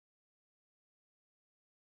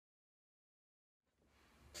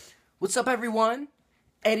What's up, everyone?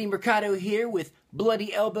 Eddie Mercado here with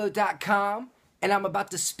BloodyElbow.com, and I'm about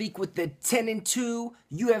to speak with the 10-2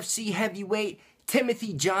 UFC heavyweight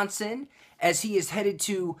Timothy Johnson as he is headed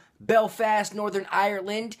to Belfast, Northern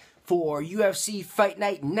Ireland for UFC Fight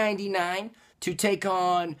Night 99 to take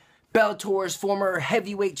on Bellator's former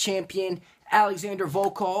heavyweight champion Alexander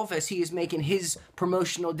Volkov as he is making his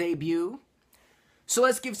promotional debut. So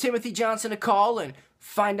let's give Timothy Johnson a call and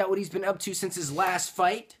find out what he's been up to since his last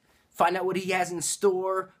fight. Find out what he has in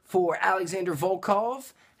store for Alexander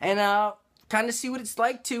Volkov, and kind of see what it's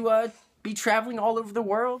like to be traveling all over the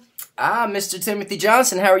world. Mr. Timothy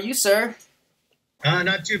Johnson, how are you, sir?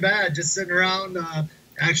 Not too bad. Just sitting around,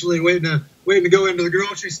 actually waiting to go into the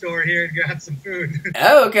grocery store here and grab some food.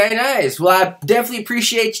 Oh, okay, nice. Well, I definitely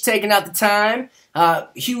appreciate you taking out the time.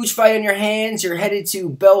 Huge fight on your hands. You're headed to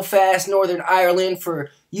Belfast, Northern Ireland for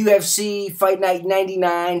UFC Fight Night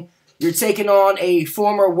 99. You're taking on a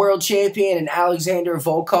former world champion in Alexander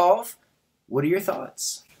Volkov. What are your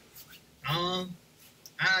thoughts?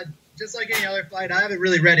 Just like any other fight, I haven't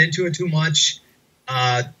really read into it too much.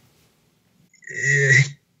 Another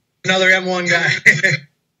M1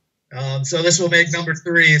 guy. So this will make number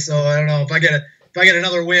 3. So I don't know if I get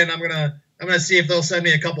another win, I'm gonna see if they'll send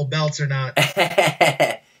me a couple belts or not.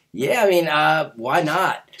 Yeah, I mean, why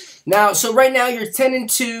not? Now, so right now you're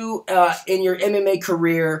 10-2 in your MMA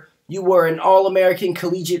career. You were an All-American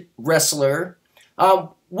collegiate wrestler.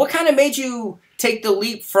 What kind of made you take the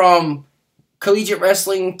leap from collegiate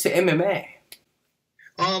wrestling to MMA?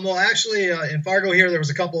 Well, actually, in Fargo here, there was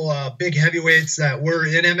a couple big heavyweights that were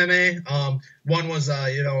in MMA. One was,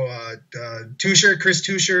 Tusher, Chris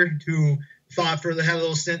Tusher, who fought for the had a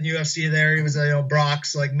little stint in UFC there. He was,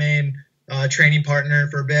 Brock's main training partner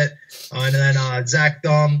for a bit, and then Zach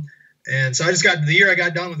Thumb. And so the year I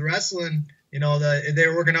got done with wrestling, they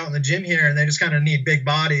were working out in the gym here, and they just kind of need big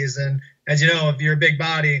bodies. And as you know, if you're a big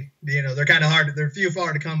body, they're kind of hard. They're few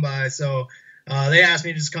far to come by. So they asked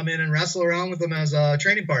me to just come in and wrestle around with them as a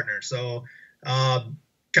training partner. So kind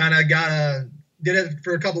of did it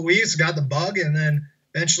for a couple weeks, got the bug, and then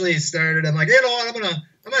eventually started. I'm like, what? I'm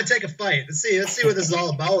gonna take a fight. Let's see what this is all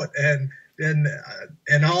about. And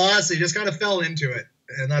all honestly, just kind of fell into it,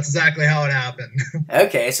 and that's exactly how it happened.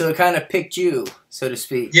 Okay, so it kind of picked you, so to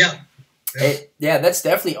speak. Yeah. Yeah, that's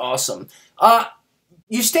definitely awesome.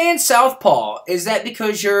 You stand southpaw. Is that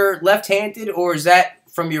because you're left-handed, or is that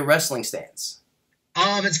from your wrestling stance?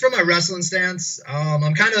 It's from my wrestling stance. I'm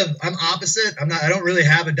opposite. I don't really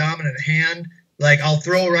have a dominant hand. Like, I'll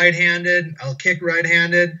throw right-handed, I'll kick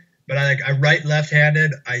right-handed, but I write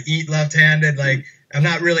left-handed, I eat left-handed. Like, I'm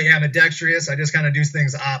not really ambidextrous. I just kind of do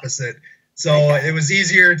things opposite. So it was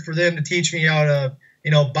easier for them to teach me how to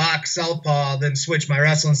box southpaw, then switch my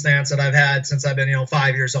wrestling stance that I've had since I've been,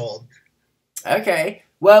 5 years old. Okay.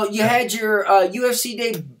 Well, you had your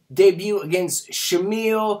UFC debut against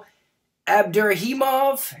Shamil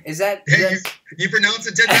Abdurahimov. Is that... You pronounce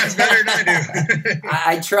it 10 times better than I do.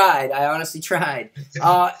 I tried. I honestly tried.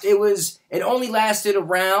 It only lasted a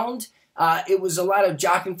round. It was a lot of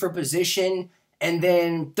jockeying for position, and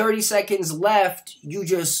then 30 seconds left, you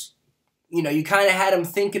just... you kind of had him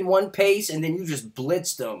thinking one pace, and then you just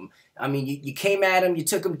blitzed him. I mean, you came at him, you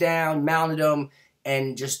took him down, mounted him,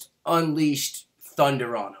 and just unleashed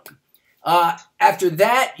thunder on him. After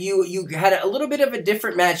that, you had a little bit of a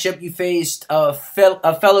different matchup. You faced a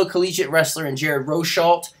fellow collegiate wrestler in Jared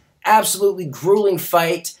Rosholt. Absolutely grueling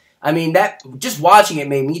fight. I mean, that just watching it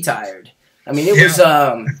made me tired. I mean, it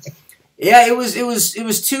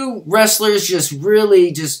was two wrestlers just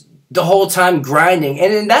really just the whole time grinding.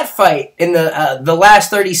 And in that fight, in the last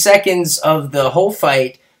 30 seconds of the whole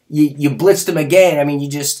fight, you blitzed him again. I mean,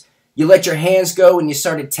 you let your hands go and you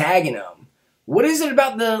started tagging him. What is it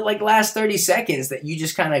about the last 30 seconds that you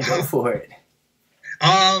just kind of go for it?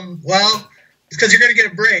 Well, it's because you're going to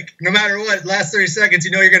get a break. No matter what, last 30 seconds,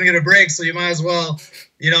 you're going to get a break, so you might as well,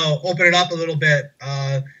 open it up a little bit.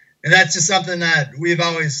 And that's just something that we've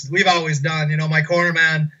always done. My corner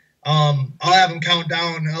man, I'll have him count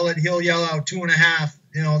down. He'll yell out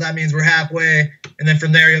 2.5. That means we're halfway. And then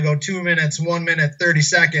from there, he'll go 2 minutes, 1 minute, 30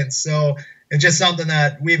 seconds. So it's just something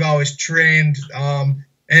that we've always trained.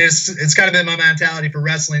 And it's kind of been my mentality for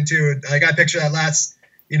wrestling too. Like, I picture that last,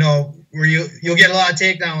 where you'll get a lot of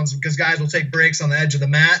takedowns because guys will take breaks on the edge of the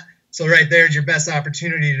mat. So right there is your best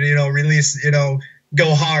opportunity to, release,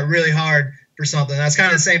 go hard, really hard for something. That's kind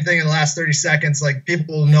of the same thing in the last 30 seconds. Like,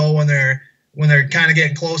 people will know when they're kind of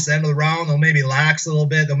getting close to the end of the round, they'll maybe lax a little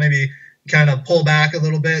bit. They'll maybe kind of pull back a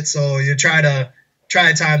little bit. So you try to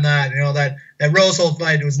try to time that. That Rose Hole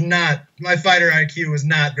fight was not, my fighter IQ was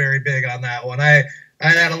not very big on that one. I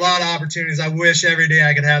had a lot of opportunities. I wish every day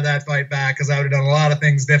I could have that fight back because I would have done a lot of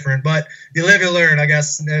things different. But you live, you learn. I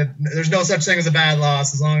guess there's no such thing as a bad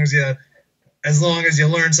loss as long as you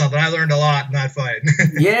learn something. I learned a lot in that fight.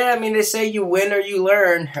 Yeah, I mean, they say you win or you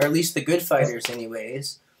learn, or at least the good fighters,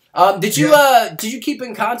 anyways. Did you keep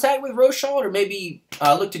in contact with Rochelle, or maybe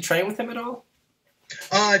look to train with him at all?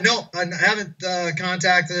 No, I haven't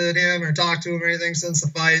contacted him or talked to him or anything since the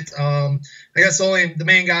fight. I guess the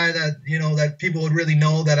main guy that that people would really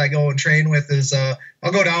know that I go and train with is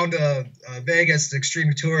I'll go down to Vegas to Extreme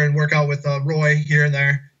Couture and work out with Roy here and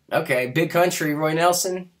there. Okay, big country, Roy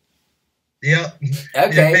Nelson. Yep.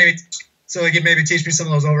 Okay. Yeah, so he could maybe teach me some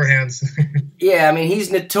of those overhands. Yeah, I mean,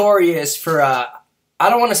 he's notorious for I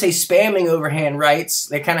don't want to say spamming overhand rights.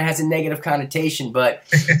 That kind of has a negative connotation, but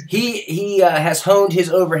he has honed his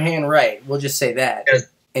overhand right. We'll just say that. Yes.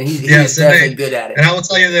 And he's definitely good at it. And I will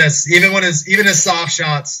tell you this, even his soft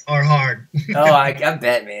shots are hard. Oh, I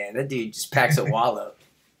bet, man. That dude just packs a wallow.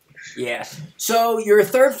 Yeah. So your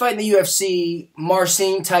third fight in the UFC,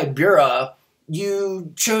 Marcin Tybura,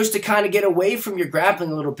 you chose to kind of get away from your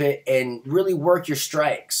grappling a little bit and really work your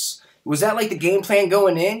strikes. Was that like the game plan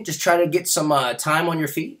going in? Just try to get some time on your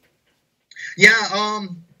feet? Yeah,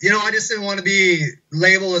 I just didn't want to be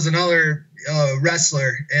labeled as another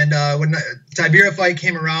wrestler. And when the Tybura fight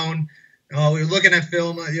came around, we were looking at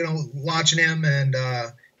film, watching him, and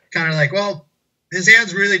kind of like, well, his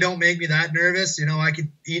hands really don't make me that nervous. I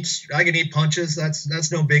can eat punches.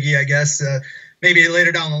 That's no biggie, I guess. Maybe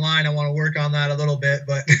later down the line, I want to work on that a little bit,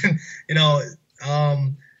 but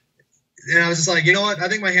and I was just like, you know what? I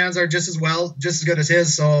think my hands are just as good as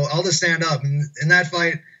his, so I'll just stand up. And in that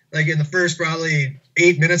fight, like in the first probably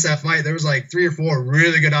 8 minutes of that fight, there was like 3 or 4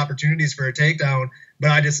 really good opportunities for a takedown,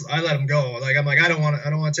 but I let him go. Like I'm like, I don't want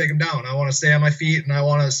to take him down. I want to stay on my feet, and I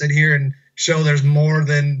want to sit here and show there's more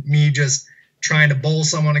than me just trying to bowl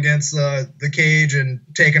someone against the cage and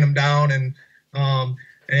taking them down.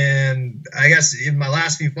 And I guess in my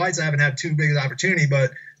last few fights, I haven't had too big an opportunity,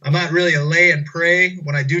 but I'm not really a lay and pray.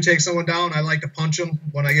 When I do take someone down, I like to punch them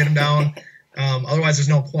when I get them down. Otherwise, there's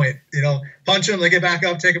no point. Punch them, they get back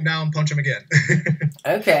up, take them down, punch them again.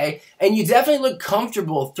 Okay. And you definitely look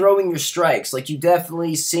comfortable throwing your strikes. Like, you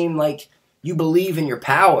definitely seem like you believe in your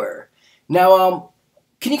power. Now,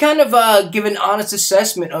 can you kind of give an honest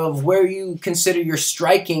assessment of where you consider your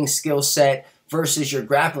striking skill set versus your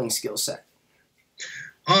grappling skill set?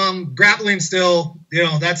 Grappling still,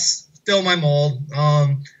 that's still my mold.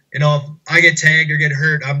 If I get tagged or get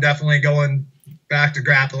hurt, I'm definitely going back to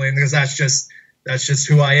grappling because that's just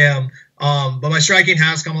who I am. But my striking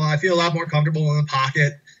has come along. I feel a lot more comfortable in the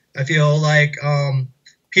pocket. I feel like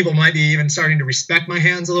people might be even starting to respect my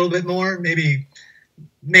hands a little bit more. Maybe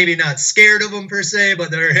not scared of them per se, but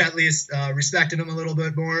they're at least respecting them a little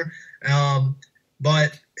bit more.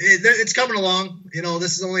 But it's coming along.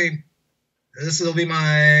 This will be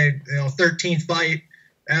my 13th fight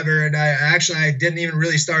ever, and I didn't even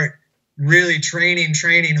really start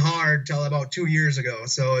training hard till about 2 years ago.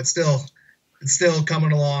 So it's still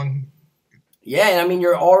coming along. Yeah, and I mean,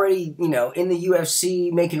 you're already in the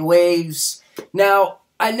UFC making waves. Now,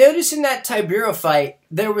 I noticed in that Tybura fight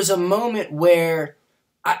there was a moment where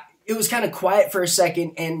it was kind of quiet for a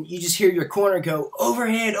second, and you just hear your corner go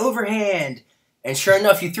overhand, and sure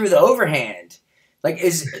enough, you threw the overhand. Like,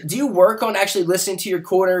 do you work on actually listening to your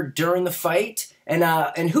corner during the fight?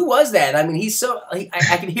 And who was that? I mean,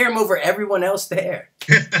 I could hear him over everyone else there.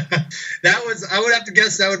 I would have to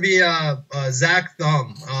guess that would be Zach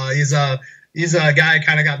Thumb. He's a guy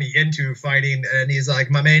kind of got me into fighting, and he's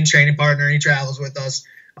like my main training partner. He travels with us,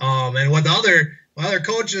 and what the other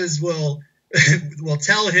coaches will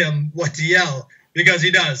tell him what to yell because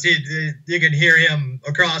he does. You can hear him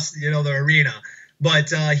across the arena,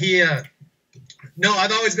 but no,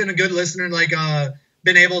 I've always been a good listener. Like,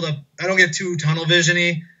 been able to. I don't get too tunnel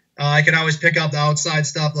visiony. I can always pick up the outside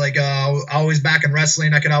stuff. Like, always back in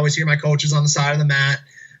wrestling, I could always hear my coaches on the side of the mat.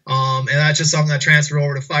 And that's just something that transferred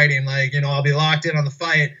over to fighting. Like, I'll be locked in on the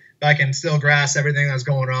fight, but I can still grasp everything that's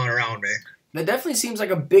going on around me. That definitely seems like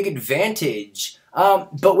a big advantage.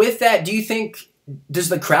 But with that, does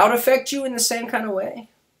the crowd affect you in the same kind of way?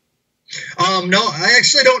 No, I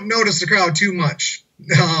actually don't notice the crowd too much.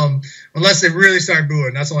 Unless they really start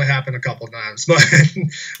booing. That's only happened a couple of times. But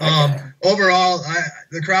overall,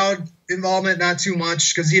 the crowd involvement, not too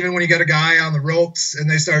much, because even when you got a guy on the ropes and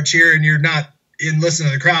they start cheering, you're not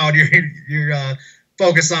listening to the crowd. You're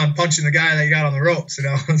focused on punching the guy that you got on the ropes,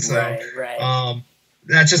 So, right.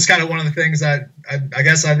 that's just kind of one of the things that I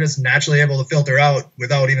guess I'm just naturally able to filter out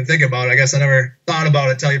without even thinking about it. I guess I never thought about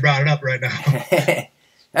it until you brought it up right now.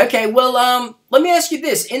 Okay, well, let me ask you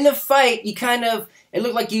this. In the fight, it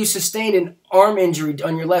looked like you sustained an arm injury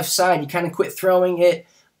on your left side. You kind of quit throwing it.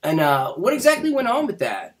 And what exactly went on with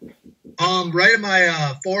that? Right in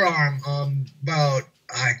my forearm,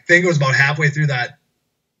 I think it was about halfway through that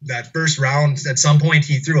first round. At some point,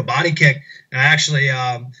 he threw a body kick, and I actually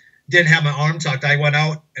didn't have my arm tucked. I went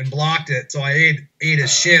out and blocked it, so I ate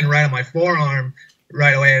his shin right on my forearm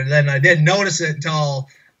right away, and then I didn't notice it until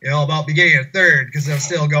about beginning of third because it was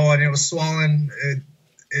still going. It was swollen.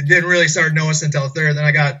 It didn't really start noticing until third.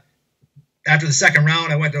 Then after the second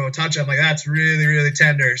round, I went to a touch. I'm like, that's really, really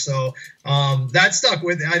tender. So that stuck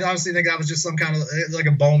with me. I honestly think that was just some kind of like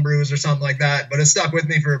a bone bruise or something like that. But it stuck with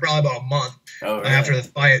me for probably about a month after the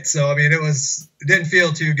fight. So, I mean, it didn't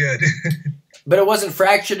feel too good. But it wasn't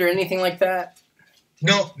fractured or anything like that?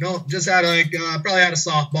 No. Just had probably had a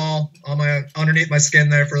softball underneath my skin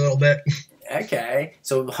there for a little bit. Okay.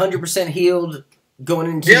 So 100% healed going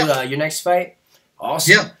into your next fight?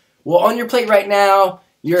 Awesome. Yeah. Well, on your plate right now,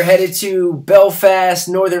 you're headed to Belfast,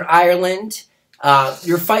 Northern Ireland.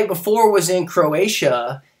 Your fight before was in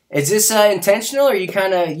Croatia. Is this intentional, or are you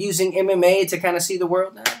kind of using MMA to kind of see the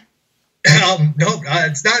world now? No,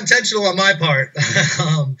 it's not intentional on my part.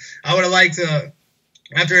 I would have liked to,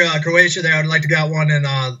 after Croatia there, I would like to get one in,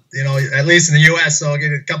 at least in the U.S., so I'll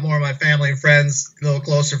get a couple more of my family and friends a little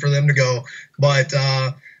closer for them to go. But,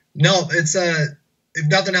 no, it's if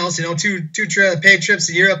nothing else, two paid trips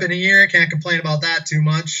to Europe in a year. Can't complain about that too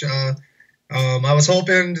much. I was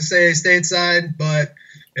hoping to stay stateside, but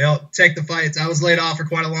take the fights. I was laid off for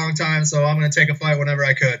quite a long time, so I'm going to take a fight whenever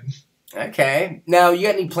I could. Okay. Now, you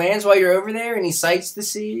got any plans while you're over there? Any sights to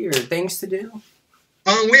see or things to do?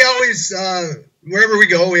 We always, wherever we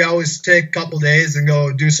go, we always take a couple days and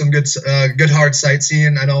go do some good hard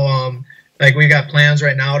sightseeing. I know, like we got plans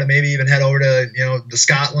right now to maybe even head over to, to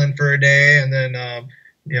Scotland for a day and then,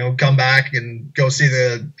 come back and go see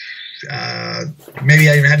maybe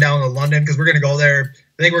even head down to London because we're going to go there.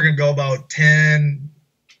 I think we're going to go about 9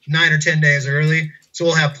 or 10 days early. So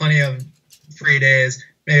we'll have plenty of free days.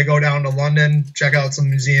 Maybe go down to London, check out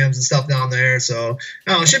some museums and stuff down there. So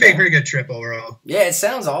it should be a pretty good trip overall. Yeah, it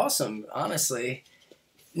sounds awesome, honestly.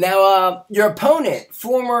 Now, your opponent,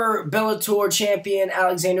 former Bellator champion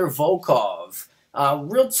Alexander Volkov,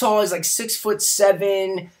 real tall. He's like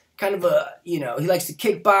 6'7", kind of he likes to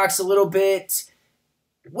kickbox a little bit.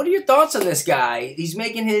 What are your thoughts on this guy? He's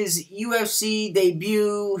making his UFC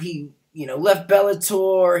debut. He, left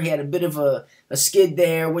Bellator. He had a bit of a skid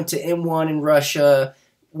there. Went to M1 in Russia.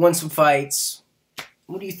 Won some fights.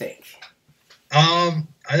 What do you think? I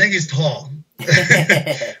think he's tall.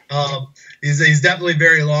 He's definitely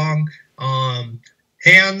very long.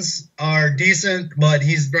 Hands are decent, but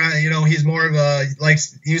he's more of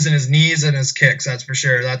likes using his knees and his kicks. That's for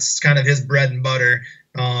sure. That's kind of his bread and butter.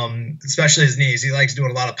 Especially his knees. He likes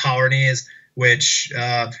doing a lot of power knees, which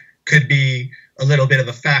could be a little bit of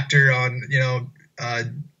a factor on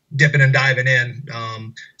dipping and diving in.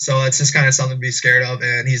 So it's just kind of something to be scared of.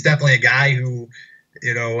 And he's definitely a guy who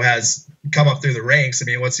has come up through the ranks. I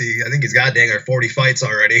mean, I think he's got dang near 40 fights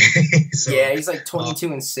already. So, yeah, he's like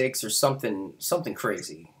 22-6 or something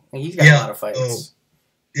crazy. And he's got a lot of fights.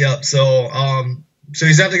 So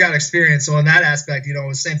he's definitely got experience. So in that aspect,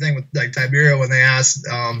 the same thing with like Tiberiu when they asked,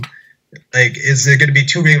 is it going to be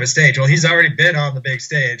too big of a stage? Well, he's already been on the big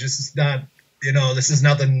stage. This is not, this is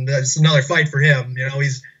nothing. It's another fight for him.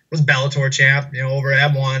 He's was Bellator champ, over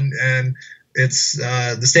M1, and it's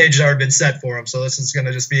the stage has already been set for him. So this is going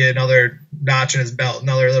to just be another notch in his belt,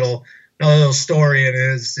 another little story in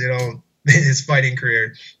his his fighting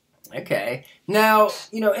career. Okay. Now,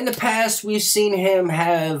 in the past we've seen him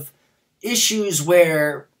have issues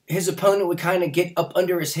where his opponent would kind of get up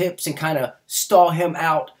under his hips and kind of stall him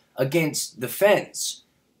out against the fence.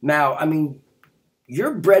 Now, I mean,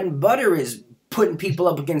 your bread and butter is putting people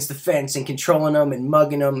up against the fence and controlling them and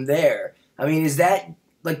mugging them there. I mean, is that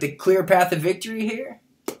like the clear path of victory here?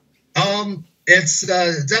 It's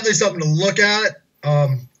definitely something to look at.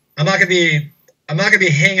 I'm not gonna be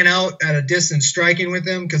hanging out at a distance striking with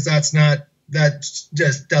him because that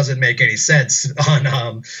just doesn't make any sense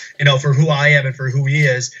on for who I am and for who he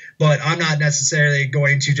is. But I'm not necessarily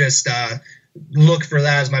going to just look for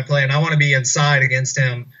that as my play, and I want to be inside against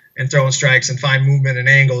him and throwing strikes and find movement and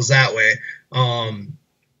angles that way.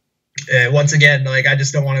 Once again, like I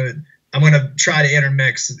just don't want to I'm going to try to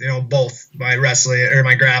intermix, both my wrestling or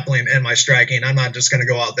my grappling and my striking. I'm not just going to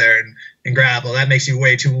go out there and grapple. That makes you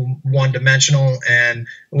way too one-dimensional, and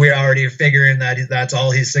we're already figuring that that's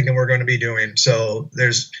all he's thinking we're going to be doing. So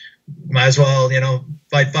might as well,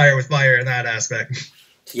 fight fire with fire in that aspect.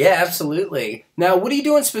 Yeah, absolutely. Now, what are you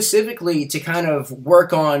doing specifically to kind of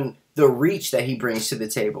work on the reach that he brings to the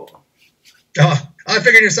table? Oh, I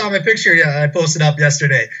figured you saw my picture. Yeah, I posted up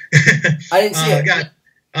yesterday. I didn't see it.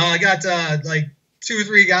 I got like 2 or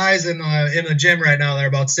 3 guys in the gym right now. They're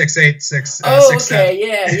about 6'8", 6'7". Oh, okay,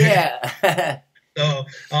 yeah. So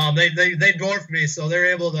they dwarf me, so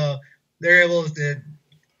they're able to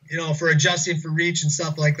for adjusting for reach and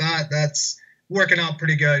stuff like that. That's working out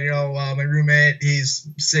pretty good. My roommate, he's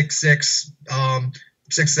 6'6",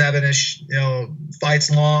 6'7"-ish. Fights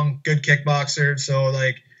long, good kickboxer. So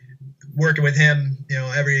like working with him,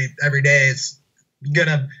 every day is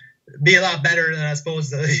gonna be a lot better than as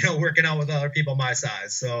opposed to working out with other people my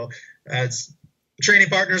size. So as training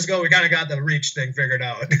partners go, we kind of got the reach thing figured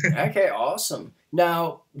out. Okay, awesome.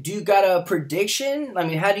 Now, do you got a prediction? I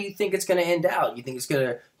mean, how do you think it's going to end out? You think it's going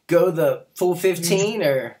to go the full 15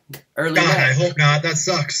 or early? God, I hope not. That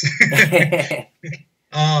sucks.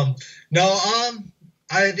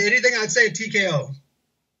 Anything I'd say TKO.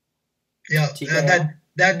 Yeah, TKO?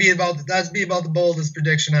 That'd be about the boldest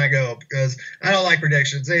prediction I go, because I don't like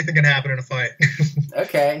predictions. Anything can happen in a fight.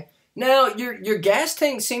 Okay. Now, your gas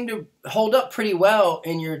tank seemed to hold up pretty well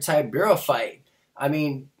in your Tibera fight. I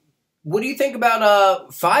mean, what do you think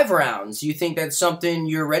about 5 rounds? Do you think that's something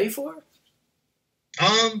you're ready for?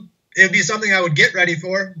 It'd be something I would get ready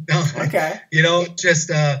for. Okay. It's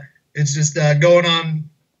just going on,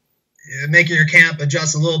 making your camp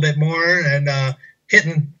adjust a little bit more, and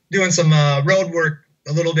doing some road work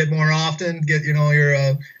a little bit more often. Get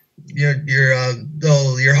your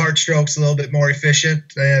heart strokes a little bit more efficient,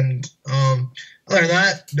 and other than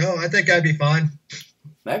that, no, I think I'd be fine.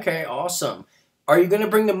 Okay, awesome. Are you going to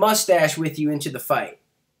bring the mustache with you into the fight?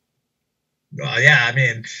 Yeah, I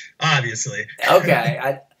mean, obviously.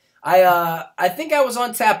 Okay, I think I was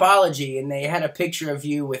on Tapology and they had a picture of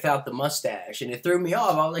you without the mustache, and it threw me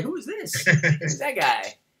off. I was like, "Who is this? Who's that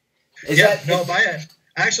guy?"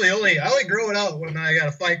 I only grow it out when I got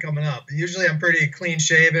a fight coming up. Usually I'm pretty clean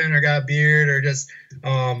shaven or got a beard or just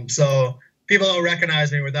so people don't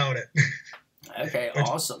recognize me without it. Okay,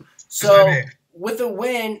 awesome. So with a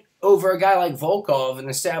win over a guy like Volkov, an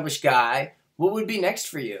established guy, what would be next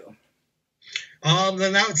for you?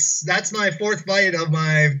 Then that's my 4th fight of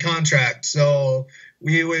my contract. So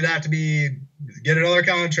we would have to get another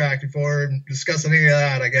contract before discussing any of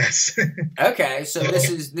that, I guess. Okay, so this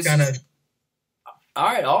is all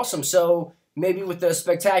right, awesome. So maybe with a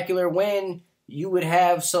spectacular win, you would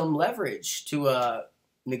have some leverage to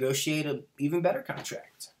negotiate an even better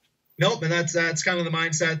contract. Nope, and that's kind of the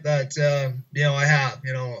mindset that I have.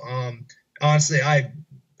 Honestly, I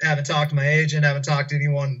haven't talked to my agent, haven't talked to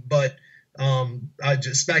anyone, but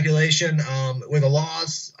just speculation. With the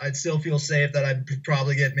loss, I'd still feel safe that I'd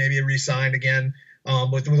probably get maybe re-signed again.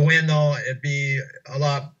 With the win, though, it'd be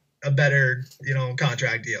a better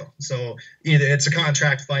contract deal. So either it's a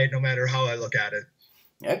contract fight, no matter how I look at it.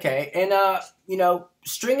 Okay, and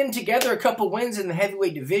stringing together a couple wins in the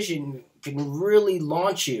heavyweight division can really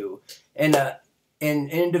launch you in a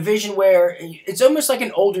division where it's almost like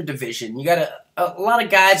an older division. You got a lot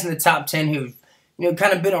of guys in the top 10 who've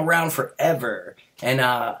kind of been around forever, and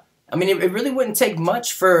it really wouldn't take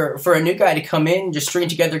much for a new guy to come in, just string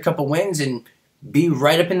together a couple wins, and be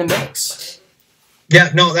right up in the mix.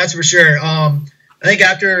 Yeah, no, that's for sure. I think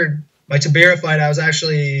after my Tibera fight, I was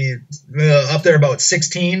actually up there about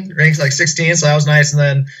 16, ranked like 16, so that was nice. And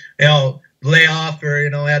then, lay off or,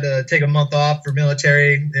 I had to take a month off for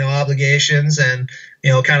military, obligations, and,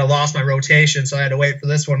 kind of lost my rotation. So I had to wait for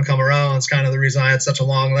this one to come around. It's kind of the reason I had such a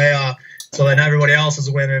long layoff. So then everybody else is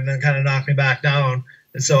winning and then kind of knocked me back down.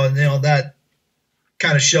 And so, that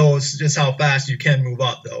kind of shows just how fast you can move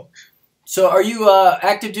up, though. So are you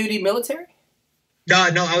active duty military? No,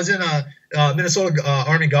 I was in Minnesota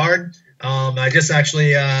Army Guard. I just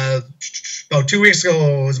actually about 2 weeks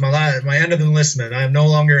ago was my end of enlistment. I am no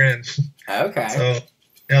longer in. Okay. So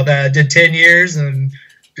I did 10 years and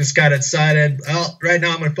just kind of decided, well, right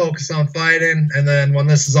now I'm going to focus on fighting, and then when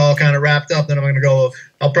this is all kind of wrapped up, then I'm going to go.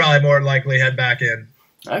 I'll probably more likely head back in.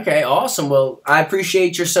 Okay, awesome. Well, I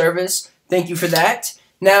appreciate your service. Thank you for that.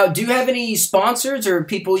 Now, do you have any sponsors or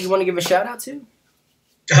people you want to give a shout out to?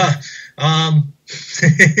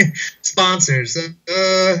 Sponsors.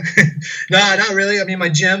 No, not really. I mean, my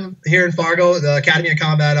gym here in Fargo, the Academy of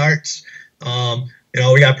Combat Arts.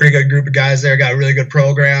 We got a pretty good group of guys there. Got a really good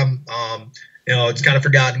program. it's kind of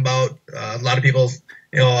forgotten about. A lot of people,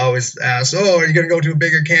 always ask, "Oh, are you going to go to a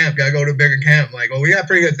bigger camp? Got to go to a bigger camp." Like, well, we got a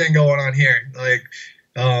pretty good thing going on here. Like,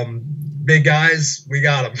 big guys, we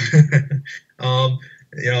got them.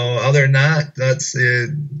 Other than that, that's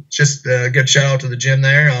just a good shout out to the gym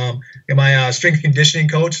there. Got my strength and conditioning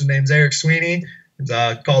coach. His name's Eric Sweeney. It's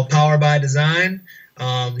called Power by Design.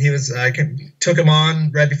 I took him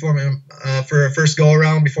on right before for a first go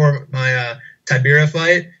around before my Tibera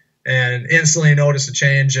fight, and instantly noticed a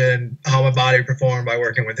change in how my body performed by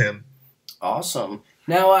working with him. Awesome.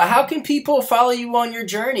 Now, how can people follow you on your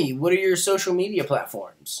journey? What are your social media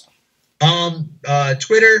platforms?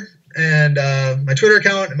 Twitter and my Twitter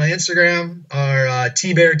account and my Instagram are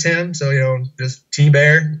TBearTim, so just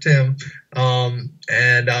TBearTim.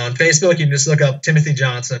 And on Facebook, you can just look up Timothy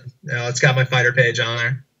Johnson. It's got my fighter page on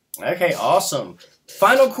there. Okay, awesome.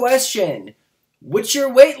 Final question. What's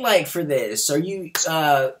your weight like for this? Are you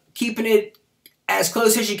keeping it as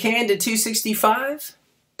close as you can to 265?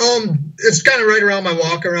 It's kind of right around my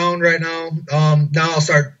walk around right now. Now I'll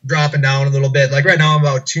start dropping down a little bit. Like right now I'm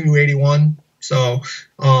about 281. So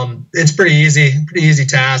it's pretty easy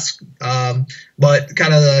task. But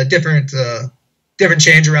kind of a different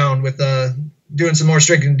change around with doing some more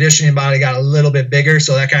strict conditioning. Body got a little bit bigger,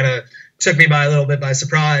 so that kind of took me by a little bit by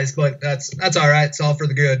surprise. But that's all right. It's all for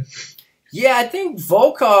the good. Yeah, I think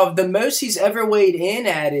Volkov, the most he's ever weighed in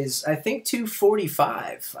at is, I think,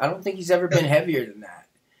 245. I don't think he's ever been heavier than that.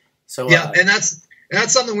 So yeah, and that's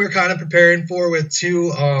something we're kind of preparing for with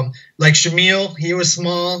too. Like Shamil, he was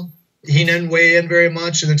small. He didn't weigh in very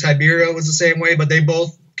much, and then Tibera was the same way, but they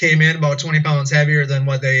both came in about 20 pounds heavier than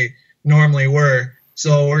what they normally were.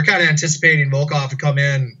 So we're kind of anticipating Volkov to come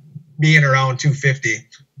in being around 250.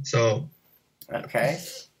 So okay,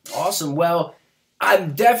 awesome. Well,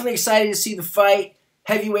 I'm definitely excited to see the fight.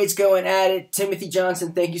 Heavyweights going at it. Timothy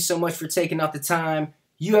Johnson, thank you so much for taking out the time.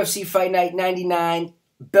 UFC Fight Night 99,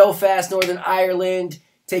 Belfast, Northern Ireland,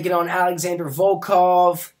 taking on Alexander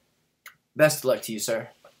Volkov. Best of luck to you, sir.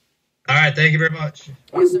 All right, thank you very much.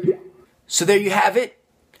 Yes, sir. So there you have it.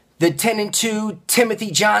 The 10-2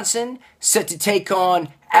 Timothy Johnson set to take on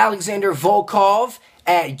Alexander Volkov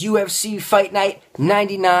at UFC Fight Night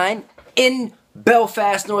 99 in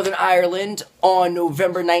Belfast, Northern Ireland on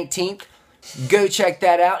November 19th. Go check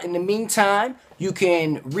that out. In the meantime, you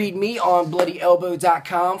can read me on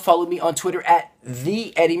bloodyelbow.com. Follow me on Twitter at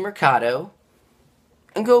 @TheEddieMercado.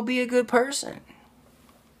 And go be a good person.